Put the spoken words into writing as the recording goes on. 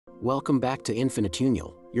Welcome back to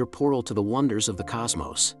Infinitunnel, your portal to the wonders of the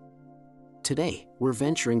cosmos. Today, we're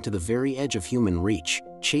venturing to the very edge of human reach,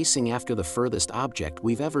 chasing after the furthest object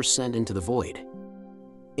we've ever sent into the void.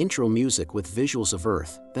 Intro music with visuals of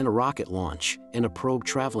Earth, then a rocket launch, and a probe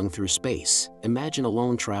traveling through space. Imagine a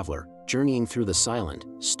lone traveler, journeying through the silent,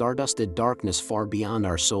 stardusted darkness far beyond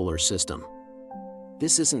our solar system.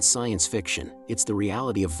 This isn't science fiction, it's the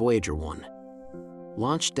reality of Voyager 1.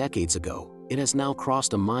 Launched decades ago, it has now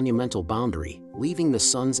crossed a monumental boundary, leaving the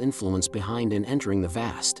sun's influence behind and entering the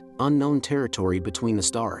vast, unknown territory between the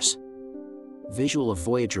stars. Visual of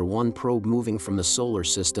Voyager 1 probe moving from the solar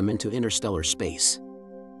system into interstellar space.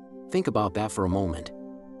 Think about that for a moment.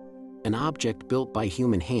 An object built by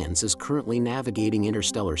human hands is currently navigating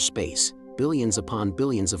interstellar space, billions upon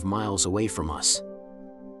billions of miles away from us.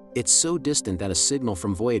 It's so distant that a signal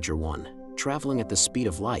from Voyager 1, traveling at the speed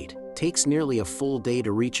of light, takes nearly a full day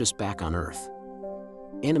to reach us back on Earth.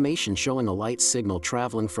 Animation showing a light signal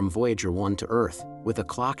traveling from Voyager 1 to Earth, with a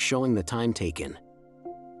clock showing the time taken.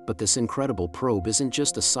 But this incredible probe isn't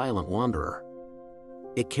just a silent wanderer.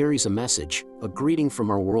 It carries a message, a greeting from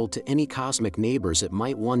our world to any cosmic neighbors it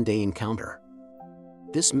might one day encounter.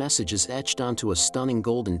 This message is etched onto a stunning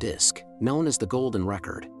golden disc, known as the Golden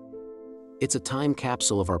Record. It's a time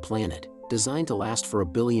capsule of our planet, designed to last for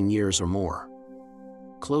 1 billion years or more.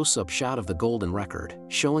 Close-up shot of the Golden Record,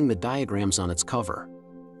 showing the diagrams on its cover.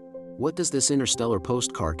 What does this interstellar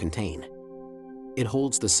postcard contain? It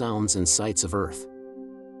holds the sounds and sights of Earth.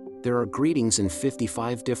 There are greetings in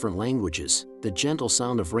 55 different languages, the gentle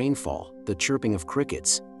sound of rainfall, the chirping of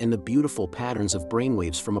crickets, and the beautiful patterns of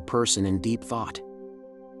brainwaves from a person in deep thought.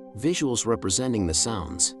 Visuals representing the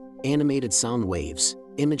sounds, animated sound waves,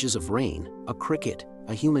 images of rain, a cricket,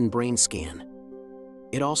 a human brain scan.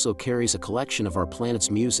 It also carries a collection of our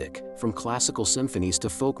planet's music, from classical symphonies to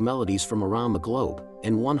folk melodies from around the globe,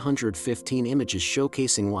 and 115 images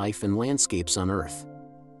showcasing life and landscapes on Earth.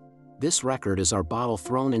 This record is our bottle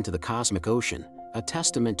thrown into the cosmic ocean, a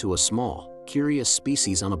testament to a small, curious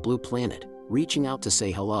species on a blue planet, reaching out to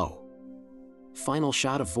say hello. Final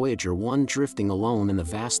shot of Voyager 1 drifting alone in the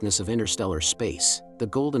vastness of interstellar space, the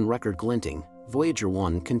golden record glinting. Voyager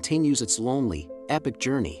 1 continues its lonely, epic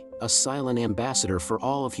journey, a silent ambassador for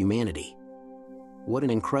all of humanity. What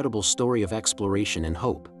an incredible story of exploration and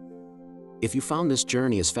hope. If you found this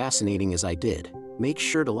journey as fascinating as I did, make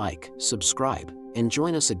sure to like, subscribe, and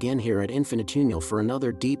join us again here at Infinitunnel for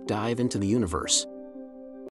another deep dive into the universe.